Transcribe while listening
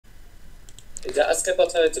এই যে আজকে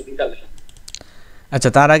কথা হয়েছে বিকালে। আচ্ছা,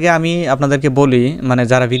 তার আগে আমি আপনাদেরকে বলি, মানে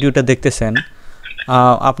যারা ভিডিওটা দেখতেছেন,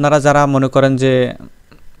 আপনারা যারা মনে করেন যে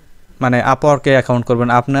মানে আপওয়ার্কে অ্যাকাউন্ট করবেন,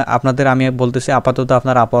 আপনাদের আমি বলতেছি আপাতত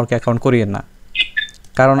আপনারা আপওয়ার্কে অ্যাকাউন্ট করিয়েন না।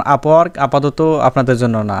 কারণ আপওয়ার্ক আপাতত আপনাদের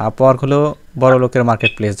জন্য না। আপওয়ার্ক হলো বড় লোকের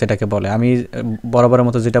মার্কেট প্লেস যেটাকে বলে। আমি বরাবরের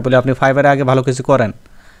মতো যেটা বলি, আপনি ফাইবারে আগে ভালো কিছু করেন,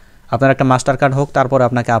 আপনার একটা মাস্টার কার্ড হোক, তারপরে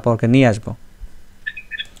আপনাকে আপওয়ার্কে নিয়ে আসবো।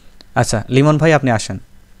 আচ্ছা লিমন ভাই, আপনি আসেন।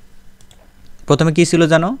 প্রথমে কী ছিল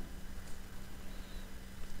জানো?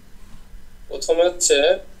 প্রথমে হচ্ছে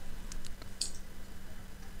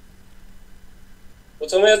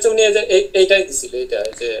উনি এই যে এইটাই দিছিল, এইটা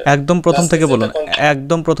এই যে একদম প্রথম লাস্টে থেকে যেটা বলুন,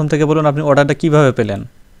 একদম প্রথম থেকে বলুন, আপনি অর্ডারটা কিভাবে পেলেন?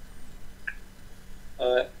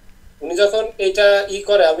 উনি যখন এইটা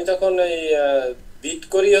করে আমি তখন এই বিট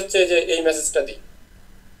করি হচ্ছে যে এই মেসেজটা দিই।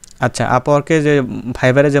 আচ্ছা, আপওয়ার্কে যে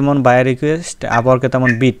ফাইবারে যেমন বায়ার রিকোয়েস্ট, আপওয়ার্কে তেমন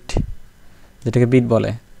বিট, যেটাকে বিট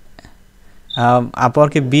বলে।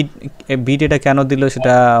 আপওয়ার্কে বিট, বিট এটা কেন দিল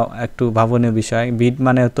সেটা একটু ভাবনীয় বিষয়। বিট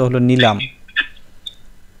মানে তো হলো নিলাম।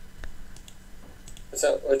 আচ্ছা,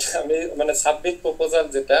 ওইটা আমি মানে সাবমিট প্রপোজাল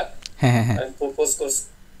যেটা হ্যাঁ হ্যাঁ হ্যাঁ, আমি প্রপোজ করছি।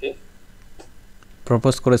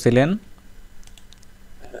 প্রপোজ করেছিলেন।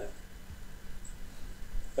 হ্যাঁ,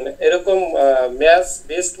 মানে এরকম ম্যাচ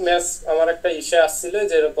বেস্ট ম্যাচ আমার একটা ইস্যু আসছিল,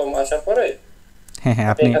 যে এরকম আসার পরে হ্যাঁ হ্যাঁ,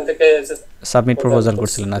 আমি আপনি এখান থেকে সাবমিট প্রপোজাল প্রপোজাল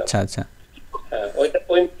করছিলেন, করছিলাম। আচ্ছা আচ্ছা। হ্যাঁ,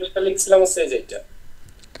 ওই মেসেজটা লিখছিলাম হচ্ছে যেটা।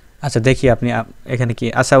 আচ্ছা দেখি আপনি এখানে কি,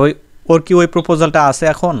 আচ্ছা ওই ওর কি ওই প্রপোজালটা আছে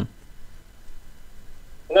এখন?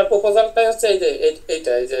 ওনার প্রপোজালটাই হচ্ছে এই যে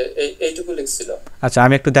এইটা এই যে এইটুকু লিখছিল। আচ্ছা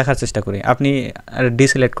আমি একটু দেখার চেষ্টা করি, আপনি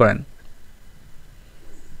ডিসিলেক্ট করেন।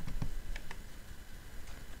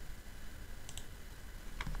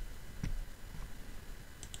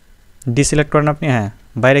 ডিসিলেক্ট করেন আপনি, হ্যাঁ,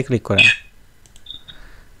 বাইরে ক্লিক করেন।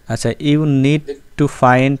 আচ্ছা, ইউ নিড টু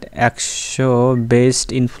ফাইন্ড একশো best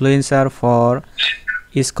influencer for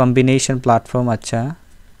is combination platform. আচ্ছা,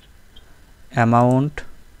 অ্যামাউন্ট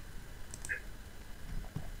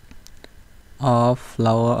অফ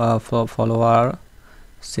ফলোয়ার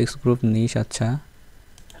 6 গ্রুপ নিশ। আচ্ছা,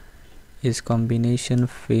 ইস combination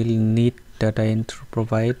feel need data entry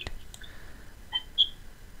provide.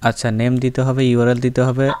 আচ্ছা, নেম দিতে হবে, ইউআরএল দিতে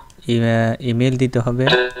হবে, ইমেল দিতে হবে।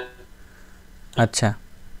 আচ্ছা,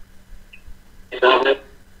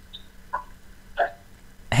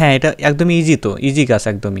 হ্যাঁ এটা একদমই ইজি, তো ইজি কাজ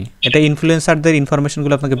একদমই। এটা ইনফ্লুয়েন্সারদের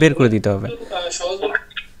ইনফরমেশনগুলো আপনাকে বের করে দিতে হবে। সহজ।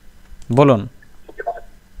 বলুন।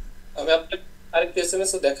 আমি আপনাকে আরেকটা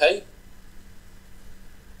এসএমএস ও দেখাই।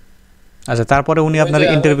 আচ্ছা, তারপরে উনি ওই আপনার যে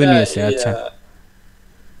ইন্টারভিউ ওইটা নিয়েছে। এই আচ্ছা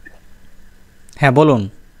হ্যাঁ বলুন।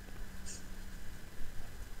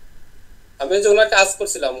 আমি যে ওনাকে আজ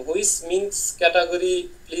করছিলাম, which means category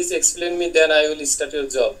please explain me then I will start your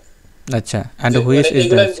job. আচ্ছা, অ্যান্ড যে হুইচ মানে ইজ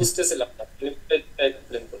এইগুলো দ্যাট? আমি বুঝতেছিলাম না,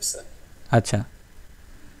 এক্সপ্লেন করছে। আচ্ছা,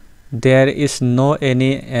 there is no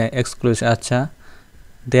any exclusion. আচ্ছা,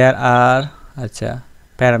 দেয়ার আর, আচ্ছা,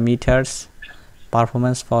 প্যারামিটার্স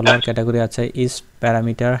পারফরমেন্স ফলোয়ার ক্যাটাগরি। আচ্ছা, ইজ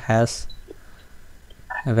প্যারামিটার হ্যাজ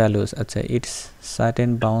ভ্যালুস। আচ্ছা, it's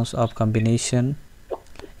certain bounce of combination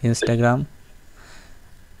Instagram.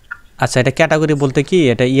 আচ্ছা, এটা ক্যাটাগরি বলতে কি,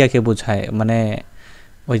 এটা ইয়াকে বোঝায়, মানে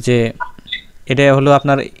ওই যে এটা হলো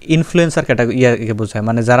আপনার ইনফ্লুয়েন্সার ক্যাটাগরি, ইয়াকে বোঝায়,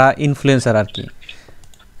 মানে যারা ইনফ্লুয়েন্সার আর কি।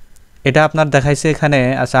 এটা আপনার দেখাইছে এখানে।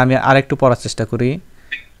 আচ্ছা, আমি আরেকটু পড়ার চেষ্টা করি।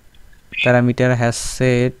 Parameter has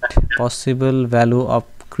set possible value of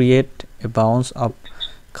create a bounce of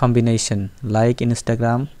combination like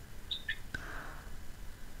Instagram.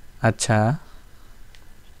 আচ্ছা,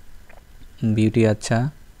 বিউটি। আচ্ছা,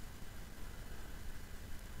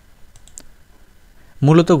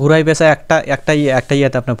 মূলত ঘুরাই বেচা একটা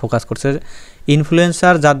ইয়াতে আপনার ফোকাস করছে।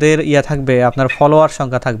 ইনফ্লুয়েন্সার যাদের ইয়া থাকবে, আপনার ফলোয়ার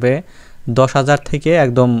সংখ্যা থাকবে 10,000 থেকে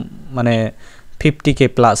একদম মানে 50K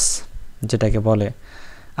প্লাস যেটাকে বলে।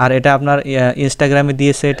 আর এটা আপনার ইনস্টাগ্রামে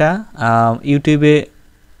দিয়েছে, এটা ইউটিউবে।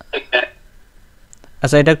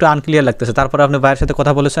 আচ্ছা, এটা একটু আনক্লিয়ার লাগতেছে। তারপরে আপনি ভাইয়ের সাথে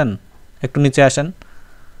কথা বলেছেন? একটু নিচে আসেন,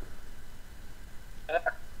 হ্যাঁ,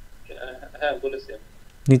 হ্যাঁ বলেছি।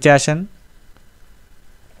 নিচে আসেন।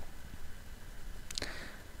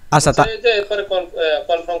 আচ্ছা এই যে এরপরে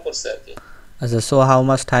কনফার্ম করছে আর কি। আচ্ছা, so how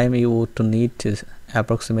much time you would two need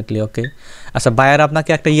approximately. ওকে। আচ্ছা, বায়ার আপনাকে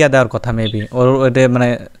একটা ইয়া দেওয়ার কথা, মেবি ওর ওটা মানে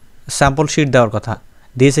স্যাম্পল শিট দেওয়ার কথা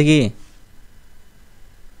দিয়েছে কি?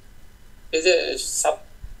 এই যে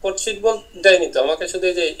সাপোর্ট শিট দেয়নি তো আমাকে, শুধু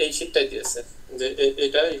এই যে এই শিটটাই দিয়েছে, যে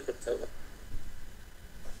এইটাই করতে হবে।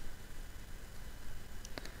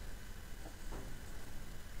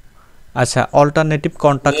 আচ্ছা, অল্টারনেটিভ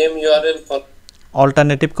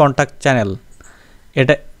কন্ট্যাক্ট চ্যানেল,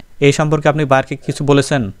 এটা এই সম্পর্কে আপনি বায়ারকে কিছু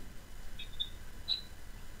বলেছেন?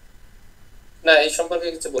 না এই সম্পর্কে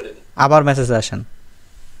কিছু বলিনি। আবার মেসেজে আসেন।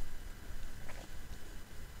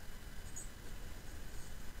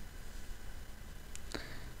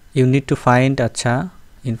 ইউ নিড টু ফাইন্ড, আচ্ছা,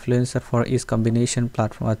 influencer for is combination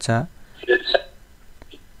platform, আচ্ছা,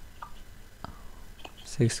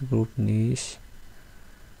 6 group niche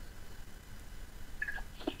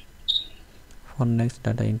for next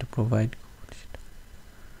data into provide।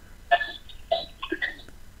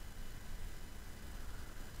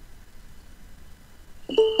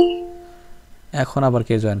 এখন আবার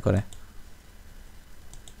কে জয়েন করে?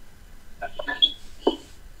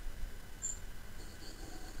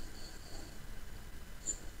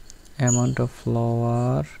 Amount of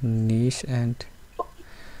flower niche and,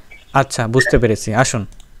 আচ্ছা বুঝতে পেরেছি। আসুন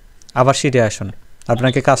আবার শিটে আসুন,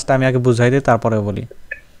 আপনাকে কাজটা আমি আগে বুঝাই দিই তারপরে বলি।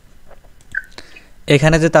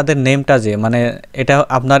 এখানে যে তাদের নেমটা যে মানে এটা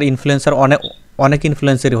আপনার ইনফ্লুয়েন্সার অনেক অনেক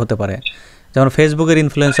ইনফ্লুয়েন্সারই হতে পারে, যেমন ফেসবুকের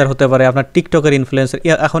ইনফ্লুয়েন্সার হতে পারে, আপনার টিকটকের ইনফ্লুয়েন্সার।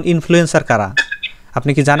 এখন ইনফ্লুয়েন্সার কারা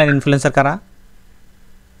আপনি কি জানেন? ইনফ্লুয়েন্সার কারা?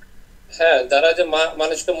 হ্যাঁ, যারা যে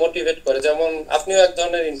মানুষকে মোটিভেট করে, যেমন আপনিও এক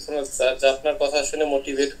ধরনের ইনফ্লুয়েন্সার, যে আপনার কথা শুনে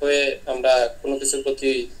মোটিভেট হয়ে আমরা কোনো কিছুর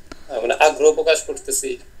প্রতি মানে আগ্রহ প্রকাশ করতেছি,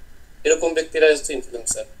 এরকম ব্যক্তিরা হচ্ছে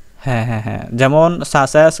ইনফ্লুয়েন্সার। হ্যাঁ হ্যাঁ হ্যাঁ, যেমন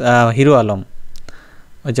সাসাস হিরো আলম,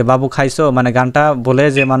 ওই যে বাবু খাইছো মানে গানটা বলে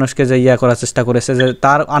যে মানুষকে যে ইয়া করার চেষ্টা করেছে, যে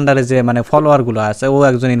তার আন্ডারে যে মানে ফলোয়ারগুলো আছে, ও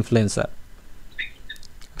একজন ইনফ্লুয়েন্সার।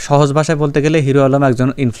 সহজ ভাষায় বলতে গেলে হিরো আলম একজন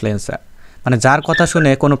ইনফ্লুয়েন্সার, মানে যার কথা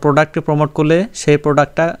শুনে কোনো প্রোডাক্টকে প্রমোট করলে সেই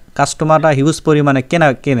প্রোডাক্টটা কাস্টমাররা হিউজ পরিমাণে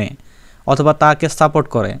কেনে অথবা তাকে সাপোর্ট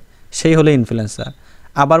করে, সেই হলো ইনফ্লুয়েন্সার।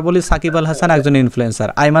 আবার বলি সাকিব আল হাসান একজন ইনফ্লুয়েন্সার,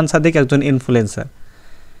 আইমান সাদিক একজন ইনফ্লুয়েন্সার,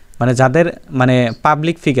 মানে যাদের মানে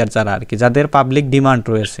পাবলিক ফিগার যারা আর কি, যাদের পাবলিক ডিমান্ড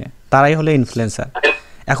রয়েছে তারাই হলো ইনফ্লুয়েন্সার।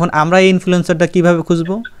 এখন আমরা এই ইনফ্লুয়েন্সারটা কীভাবে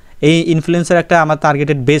খুঁজবো? এই ইনফ্লুয়েন্সার একটা আমার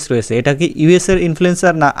টার্গেটেড বেস রয়েছে, এটা কি ইউএসের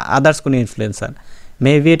ইনফ্লুয়েন্সার না আদার্স কোনো ইনফ্লুয়েন্সার?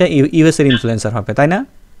 মেবি এটা ইউএসের ইনফ্লুয়েন্সার হবে, তাই না?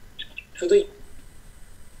 শুধুই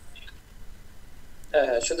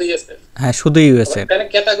শুধু ইয়েস। হ্যাঁ শুধু ইউএসের। এখানে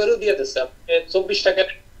ক্যাটাগরি দিয়ে দিচ্ছে, আপনি 24টা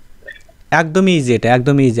ক্যাটাগরি। একদমই ইজি, এটা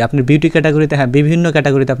একদমই ইজি। আপনি বিউটি ক্যাটাগরিতে, হ্যাঁ বিভিন্ন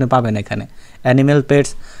ক্যাটাগরিতে আপনি পাবেন এখানে, অ্যানিমেল,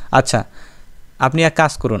 পেটস। আচ্ছা আপনি এক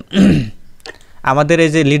কাজ করুন, আমাদের এই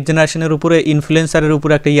যে লিড জেনারেশনের উপরে ইনফ্লুয়েন্সারের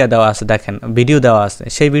উপরে একটা ইয়া দেওয়া আছে, দেখেন ভিডিও দেওয়া আছে,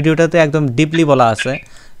 সেই ভিডিওটাতে একদম ডিপলি বলা আছে।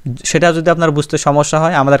 সেটা যদি আপনার বুঝতে সমস্যা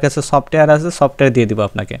হয়, আমাদের কাছে সফটওয়্যার আছে, সফটওয়্যার দিয়ে দিব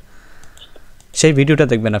আপনাকে, সেই ভিডিওটা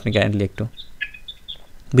দেখবেন আপনি কাইন্ডলি একটু।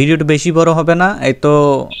 ভিডিওটা বেশি বড় হবে না, এই তো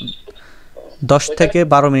 10 থেকে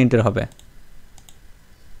 12 মিনিটের হবে।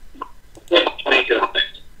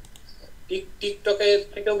 টিকটকে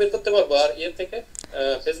থেকেও বের করতে পারবো, আর ইয়ে থেকে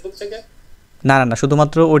ফেসবুক থেকে না না না,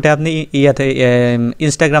 শুধুমাত্র ওইটা আপনি ইয়াতে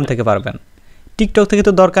ইনস্টাগ্রাম থেকে পারবেন, টিকটক থেকে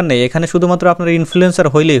তো দরকার নেই। এখানে শুধুমাত্র আপনার ইনফ্লুয়েন্সার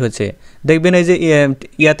হইলেই হচ্ছে। দেখবেন এই যে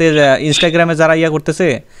ইয়াতে ইনস্টাগ্রামে যারা ইয়া করতেছে,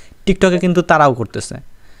 টিকটকে কিন্তু তারাও করতেছে,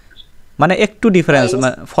 মানে একটু ডিফারেন্স,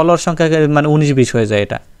 ফলোয়ার সংখ্যা মানে 19-20 হয়ে যায়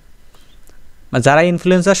এটা। যারা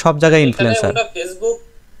ইনফ্লুয়েন্সার সব জায়গায় ইনফ্লুয়েন্সার। ফেসবুক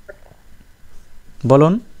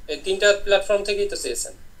বলুন, এই তিনটা প্ল্যাটফর্ম থেকেই তো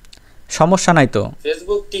চেয়েছেন। সমস্যা নাই তো,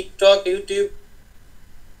 ফেসবুক, টিকটক, ইউটিউব,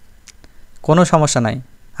 কোনো সমস্যা নাই।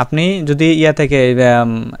 আপনি যদি ইয়া থেকে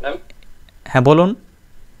হ্যাঁ বলুন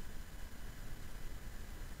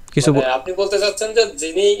কিছু। আপনি বলতে চাচ্ছেন যে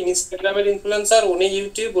যিনি ইনস্টাগ্রামের ইনফ্লুয়েন্সার, উনি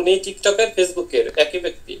ইউটিউব, উনি টিকটকের, ফেসবুকের একই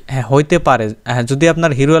ব্যক্তি? হ্যাঁ হইতে পারে। হ্যাঁ যদি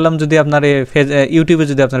আপনার হিরো আলম যদি আপনার ইউটিউবে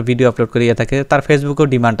যদি আপনার ভিডিও আপলোড করিয়ে থাকে, তার ফেসবুকেও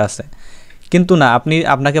ডিমান্ড আছে। কিন্তু না,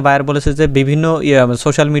 আপনাকে বায়ার বলেছে যে বিভিন্ন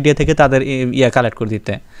সোশ্যাল মিডিয়া থেকে তাদের ইয়া কালেক্ট করে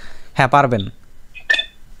দিতে। হ্যাঁ পারবেন,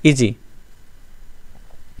 ইজি।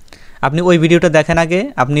 আপনি ওই ভিডিওটা দেখেন আগে,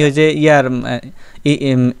 আপনি ওই যে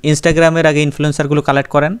ইনস্টাগ্রামের আগে ইনফ্লুয়েন্সারগুলো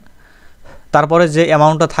কালেক্ট করেন, তারপরে যে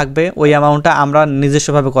অ্যামাউন্টটা থাকবে ওই অ্যামাউন্টটা আমরা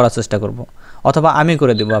নিজস্বভাবে করার চেষ্টা করব, অথবা আমি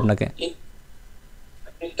করে দেব আপনাকে।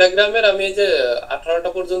 ইনস্টাগ্রামের আমি এই যে 18টা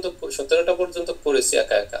পর্যন্ত 17টা পর্যন্ত করেছি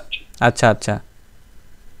একা একা। আচ্ছা আচ্ছা,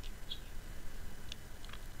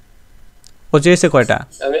 ও চেয়েছে কয়টা?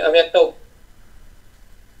 আমি একটা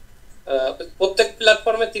প্রত্যেক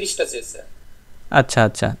প্ল্যাটফর্মে 30টা চেয়েছে। আচ্ছা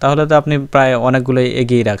আচ্ছা, তাহলে তো আপনি প্রায় অনেকগুলোই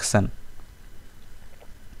এগিয়ে রাখছেন।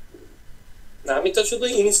 না আমি তো শুধু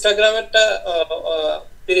ইনস্টাগ্রামেরটা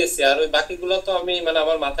পেরেছি, আর ওই বাকিগুলো তো আমি মানে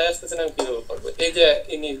আমার মাথায় আসতেছে না আমি কিভাবে করব, এই যে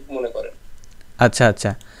ইনি মনে করেন। আচ্ছা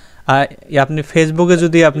আচ্ছা, আপনি ফেসবুকে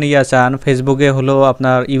যদি আপনি ইয়া চান, ফেসবুকে হলো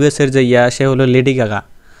আপনার ইউএসের যে সে হলো লেডি গাগা।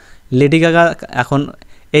 লেডি গাগা এখন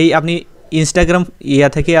এই আপনি ইনস্টাগ্রাম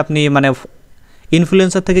থেকে আপনি মানে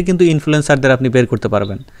ইনফ্লুয়েন্সার থেকে কিন্তু ইনফ্লুয়েন্সারদের আপনি বের করতে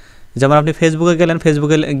পারবেন। যেমন আপনি ফেসবুকে গেলেন,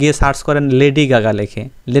 ফেসবুকে গিয়ে সার্চ করেন লেডি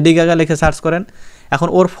গাগা লিখে সার্চ করেন। এখন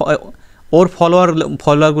ওর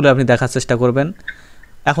ফলোয়ারগুলো আপনি দেখার চেষ্টা করবেন।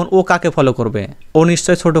 এখন ও কাকে ফলো করবে? ও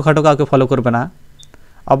নিশ্চয়ই ছোটোখাটো কাউকে ফলো করবে না,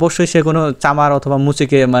 অবশ্যই সে কোনো চামার অথবা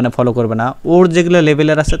মুচিকে মানে ফলো করবে না, ওর যেগুলো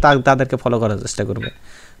লেভেলের আছে তাদেরকে ফলো করার চেষ্টা করবে।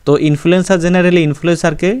 তো ইনফ্লুয়েন্সার জেনারেলি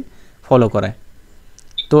ইনফ্লুয়েন্সারকে ফলো করে।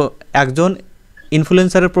 তো একজন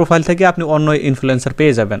ইনফ্লুয়েন্সারের প্রোফাইল থেকে আপনি অন্য ইনফ্লুয়েন্সার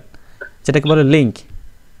পেয়ে যাবেন, যেটাকে বলে লিঙ্ক।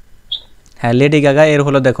 হ্যাঁ, লেডি গাগা এর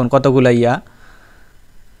হলো দেখুন কতগুলো ইয়া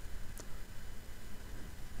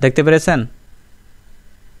দেখতে পেরেছেন।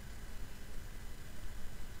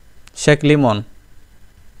 শেখ লিমন,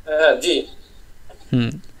 হ্যাঁ জি।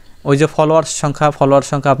 ওই যে ফলোয়ার্স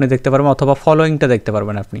সংখ্যা আপনি দেখতে পারবেন, অথবা ফলোয়িংটা দেখতে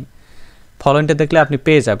পারবেন। আপনি ফলোয়িংটা দেখলে আপনি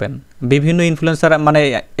পেয়ে যাবেন বিভিন্ন ইনফ্লুয়েন্সার। মানে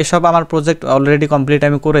এসব আমার প্রজেক্ট অলরেডি কমপ্লিট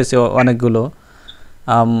আমি করেছি অনেকগুলো,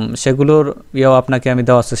 সেগুলোর ইয়েও আপনাকে আমি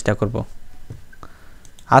দেওয়ার চেষ্টা করব।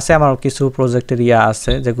 আছে আমার কিছু প্রজেক্টের ইয়া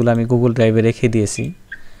আছে যেগুলো আমি গুগল ড্রাইভে রেখে দিয়েছি।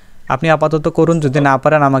 আপনি আপাতত করুন, যদি না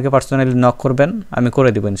পারেন আমাকে পার্সোনালি নক করবেন, আমি করে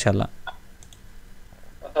দেবো ইনশাল্লাহ।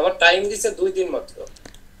 আমার টাইম দিছে 2 দিন মাত্র।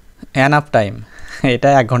 এনাফ টাইম, এটা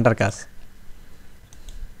 1 ঘন্টার কাজ।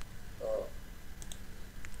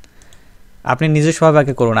 আপনি নিজস্বভাবে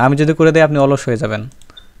আগে করুন, আমি যদি করে দিই আপনি অলস হয়ে যাবেন।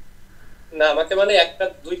 না, আমাকে মানে একটা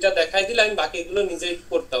দুইটা দেখাই দিলে আমি বাকিগুলো নিজেই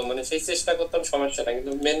করতাম, মানে সেই চেষ্টা করতাম, সমস্যা না,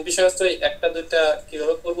 কিন্তু মেন বিষয় হচ্ছে ওই একটা দুইটা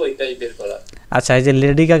কিভাবে করবো এটাই বের করা। আচ্ছা, এই যে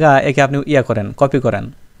লেডি গাগা, একে আপনি ইয়া করেন, কপি করেন,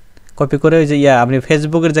 কপি করে ওই যে ইয়া আপনি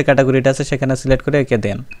ফেসবুকের যে ক্যাটাগরিটা আছে সেখানে সিলেক্ট করে একে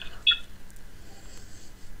দেন।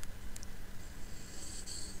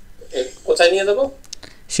 কোথায় নিয়ে যাবো?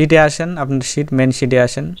 শিটে আসেন, আপনার শিট, মেন শিটে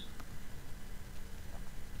আসেন,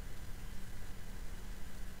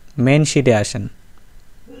 মেন শিটে আসেন।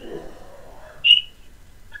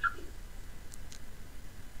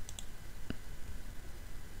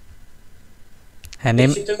 হ্যাঁ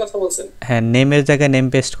নেম, শীটের কথা বলছেন? হ্যাঁ নেমের জায়গায় নেম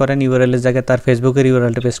পেস্ট করেন, ইউআরএলের জায়গায় তার ফেসবুকের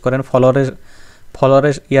ইউআরএলটা পেস্ট করেন,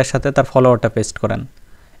 ফলোয়ারের ইয়ার সাথে তার ফলোয়ারটা পেস্ট করেন,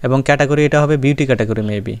 এবং ক্যাটাগরি এটা হবে বিউটি ক্যাটাগরি,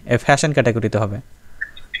 মেবি ফ্যাশন ক্যাটাগরিতে হবে।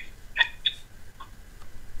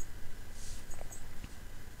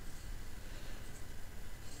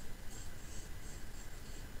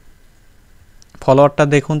 ফলোয়ারটা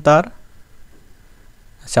দেখুন তার,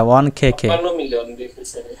 আচ্ছা 1K। 52 মিলিয়ন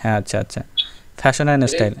দেখেছি। হ্যাঁ আচ্ছা আচ্ছা, ফ্যাশন অ্যান্ড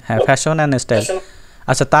স্টাইল, হ্যাঁ ফ্যাশন অ্যান্ড স্টাইল।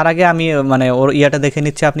 আচ্ছা, তার আগে আমি মানে ওর ইয়াটা দেখে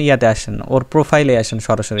নিচ্ছি, আপনি ইয়াতে আসেন, ওর প্রোফাইলে আসেন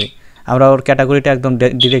সরাসরি, আমরা ওর ক্যাটাগরিটা একদম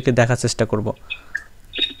ডিরেক্টলি দেখার চেষ্টা করব।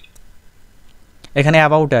 এখানে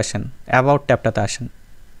অ্যাবাউটে আসেন, অ্যাবাউট ট্যাবটাতে আসেন।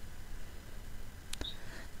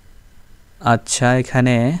 আচ্ছা,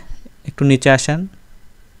 এখানে একটু নিচে আসেন,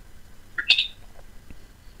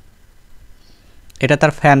 এটা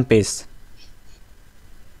তার ফ্যান পেজ।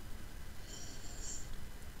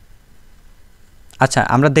 আচ্ছা,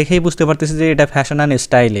 আমরা দেখেই বুঝতে পারতেছি যে এটা ফ্যাশন অ্যান্ড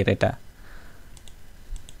স্টাইলের, এটা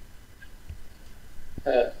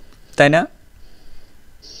তাই না?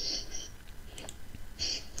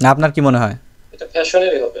 না, আপনার কি মনে হয়? এটা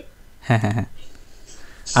ফ্যাশনেরই হবে। হ্যাঁ হ্যাঁ হ্যাঁ,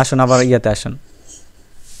 আসুন আবার ইয়াতে আসুন।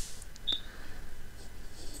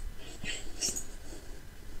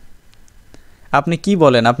 আপনি কি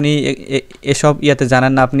বলেন, আপনি এসব ইয়াতে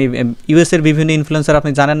জানেন না? আপনি ইউএসের বিভিন্ন ইনফ্লুয়েন্সার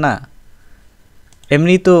আপনি জানেন না?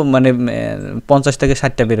 এমনি তো মানে 50 থেকে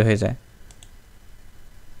 60টা বের হয়ে যায়।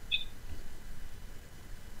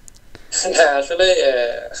 হ্যাঁ আসলে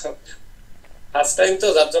ফার্স্ট টাইম তো,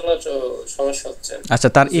 যার জন্য সমস্যা হচ্ছে। আচ্ছা,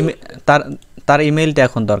 তার তার ইমেলটা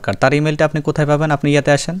এখন দরকার। তার ইমেলটা আপনি কোথায় পাবেন? আপনি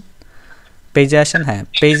ইয়াতে আসেন, পেজে আসেন, হ্যাঁ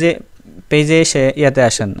পেজে এসে ইয়াতে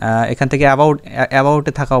আসেন, এখান থেকে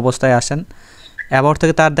অ্যাবাউটে থাকা অবস্থায় আসেন। অ্যাবাউট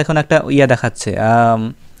থেকে তার দেখুন একটা ইয়া দেখাচ্ছে,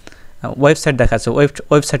 ওয়েবসাইট দেখাচ্ছে,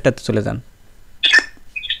 ওয়েবসাইটটাতে চলে যান।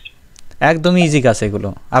 একদমই ইজি কাজ এগুলো।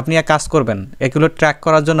 আপনি এক কাজ করবেন, এগুলো ট্র্যাক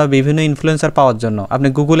করার জন্য, বিভিন্ন ইনফ্লুয়েন্সার পাওয়ার জন্য আপনি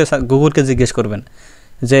গুগলকে জিজ্ঞেস করবেন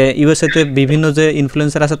যে ইউএসএতে বিভিন্ন যে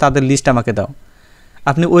ইনফ্লুয়েন্সার আছে তাদের লিস্ট আমাকে দাও।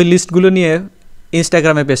 আপনি ওই লিস্টগুলো নিয়ে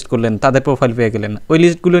ইনস্টাগ্রামে পেস্ট করলেন, তাদের প্রোফাইল পেয়ে গেলেন। ওই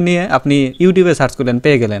লিস্টগুলো নিয়ে আপনি ইউটিউবে সার্চ করলেন,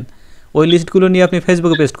 পেয়ে গেলেন। ওই লিস্টগুলো নিয়ে আপনি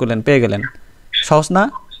ফেসবুকে পেস্ট করলেন, পেয়ে গেলেন। সহজ না?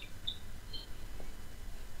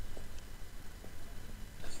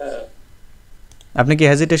 আপনি কি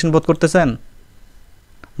হেজিটেশন বোধ করতেছেন?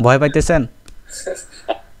 ভয় পাইতেছেন?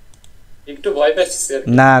 একটু ভয় পাচ্ছি।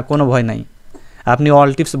 না, কোনো ভয় নাই। আপনি অল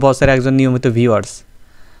টিপস বসের একজন নিয়মিত ভিউয়ার্স,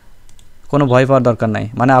 কোনো ভয় পাওয়ার দরকার নাই।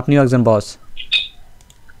 মানে আপনিও একজন বস।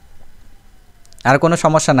 আর কোনো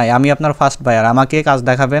সমস্যা নাই, আমি আপনার ফার্স্ট বায়ার। আমাকে কাজ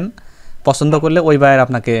দেখাবেন, পছন্দ করলে ওই বায়ার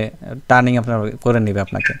আপনাকে টার্নিং আপনার করে নেবে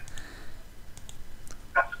আপনাকে।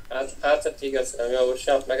 আচ্ছা ঠিক আছে, আমি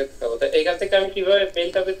অবশ্যই আপনাকে দেখাবো। এইখান থেকে আমি কিভাবে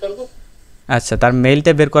মেইলটা বের করবো? আচ্ছা, তার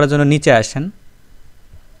মেইলটা বের করার জন্য নিচে আসেন।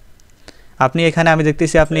 আপনি এখানে আমি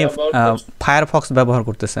দেখতেছি আপনি ফায়ারফক্স ব্যবহার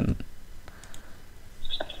করতেছেন।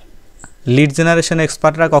 লিড জেনারেশন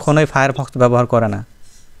এক্সপার্টরা কখনোই ফায়ারফক্স ব্যবহার করে না।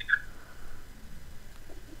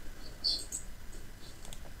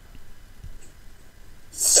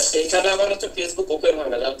 এইখানে আমার হচ্ছে ফেসবুক ওপেন হয়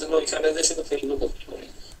না,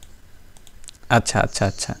 আচ্ছা আচ্ছা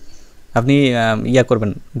আচ্ছা, আপনি ইয়া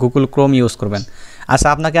করবেন, গুগল ক্রোম ইউজ করবেন। আচ্ছা,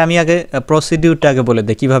 আপনাকে আমি আগে প্রসিডিউরটা আগে বলে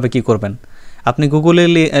দিই কীভাবে কী করবেন। আপনি গুগলে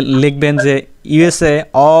লিখবেন যে ইউএসএ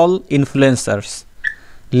অল ইনফ্লুয়েন্সার্স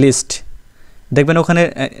লিস্ট, দেখবেন ওখানে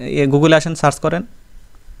গুগলে আসেন, সার্চ করেন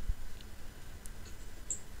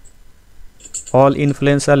all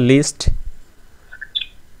influencer list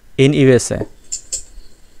in USA.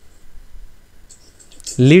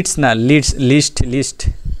 Leeds না, লিডস, লিস্ট, লিস্ট।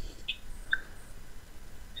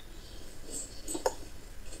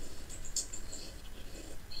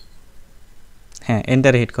 হ্যাঁ,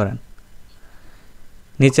 এন্টার হিট করেন,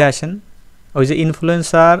 নিচে আসেন, ওই যে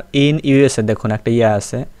ইনফ্লুয়েন্সার ইন ইউএসএ দেখুন একটা ইয়া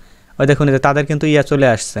আছে, ওই দেখুন যে তাদের কিন্তু ইয়া চলে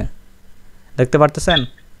আসছে, দেখতে পারতেছেন?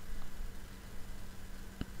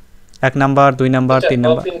 1 নাম্বার, 2 নাম্বার, 3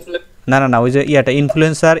 নাম্বার, না না না, ওই যে ইয়াটা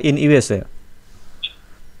ইনফ্লুয়েন্সার ইন ইউএসএ,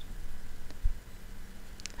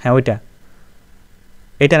 হ্যাঁ ওইটা,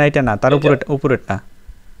 এটা না, এটা না, তার উপরে, উপরেরটা।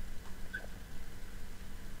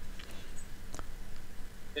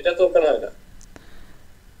 এটা তো ওপেন হয় না।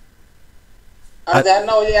 আর দেখেন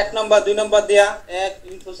না ওই যে 1 নাম্বার 2 নাম্বার দেয়া, এক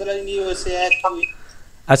ইনফ্লুয়েন্সার ইন ইউএসএ, এক 2।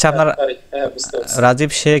 আচ্ছা, আপনার হ্যাঁ, বুঝতে পারছি।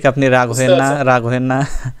 রাজীব শেখ, আপনি রাগ হয়েন না, রাগ হয়েন না।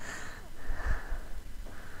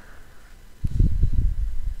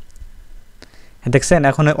 দেখছেন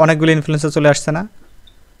এখন অনেকগুলো ইনফ্লুয়েন্সার চলে আসছে না?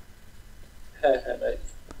 হ্যাঁ হ্যাঁ রাইট,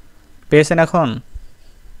 পেয়েছেন এখন?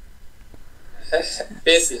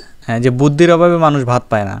 পেয়েছি। হ্যাঁ, যে বুদ্ধির অভাবে মানুষ ভাত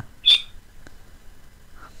পায় না।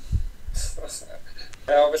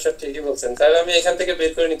 হ্যাঁ অবশ্য ঠিকই বলছেন, তাহলে আমি এখান থেকে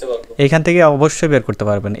বের করে নিতে পারবো। এইখান থেকে অবশ্যই বের করতে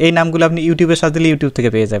পারবেন। এই নামগুলো আপনি ইউটিউবে সার্চ দিলে ইউটিউব থেকে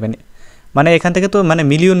পেয়ে যাবেন। মানে এখান থেকে তো মানে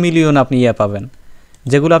মিলিয়ন মিলিয়ন আপনি ইয়ে পাবেন,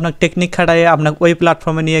 যেগুলো আপনার টেকনিক খাটায় আপনাকে ওই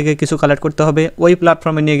প্ল্যাটফর্মে নিয়ে গিয়ে কিছু কালেক্ট করতে হবে, ওই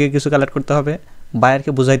প্ল্যাটফর্মে নিয়ে গিয়ে কিছু কালেক্ট করতে হবে,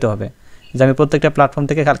 বায়ারকে বুঝাইতে হবে যে আমি প্রত্যেকটা প্ল্যাটফর্ম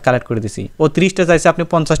থেকে কালেক্ট করে দিছি। ও 30টা চাইছে, আপনি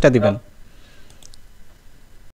 50টা দিবেন।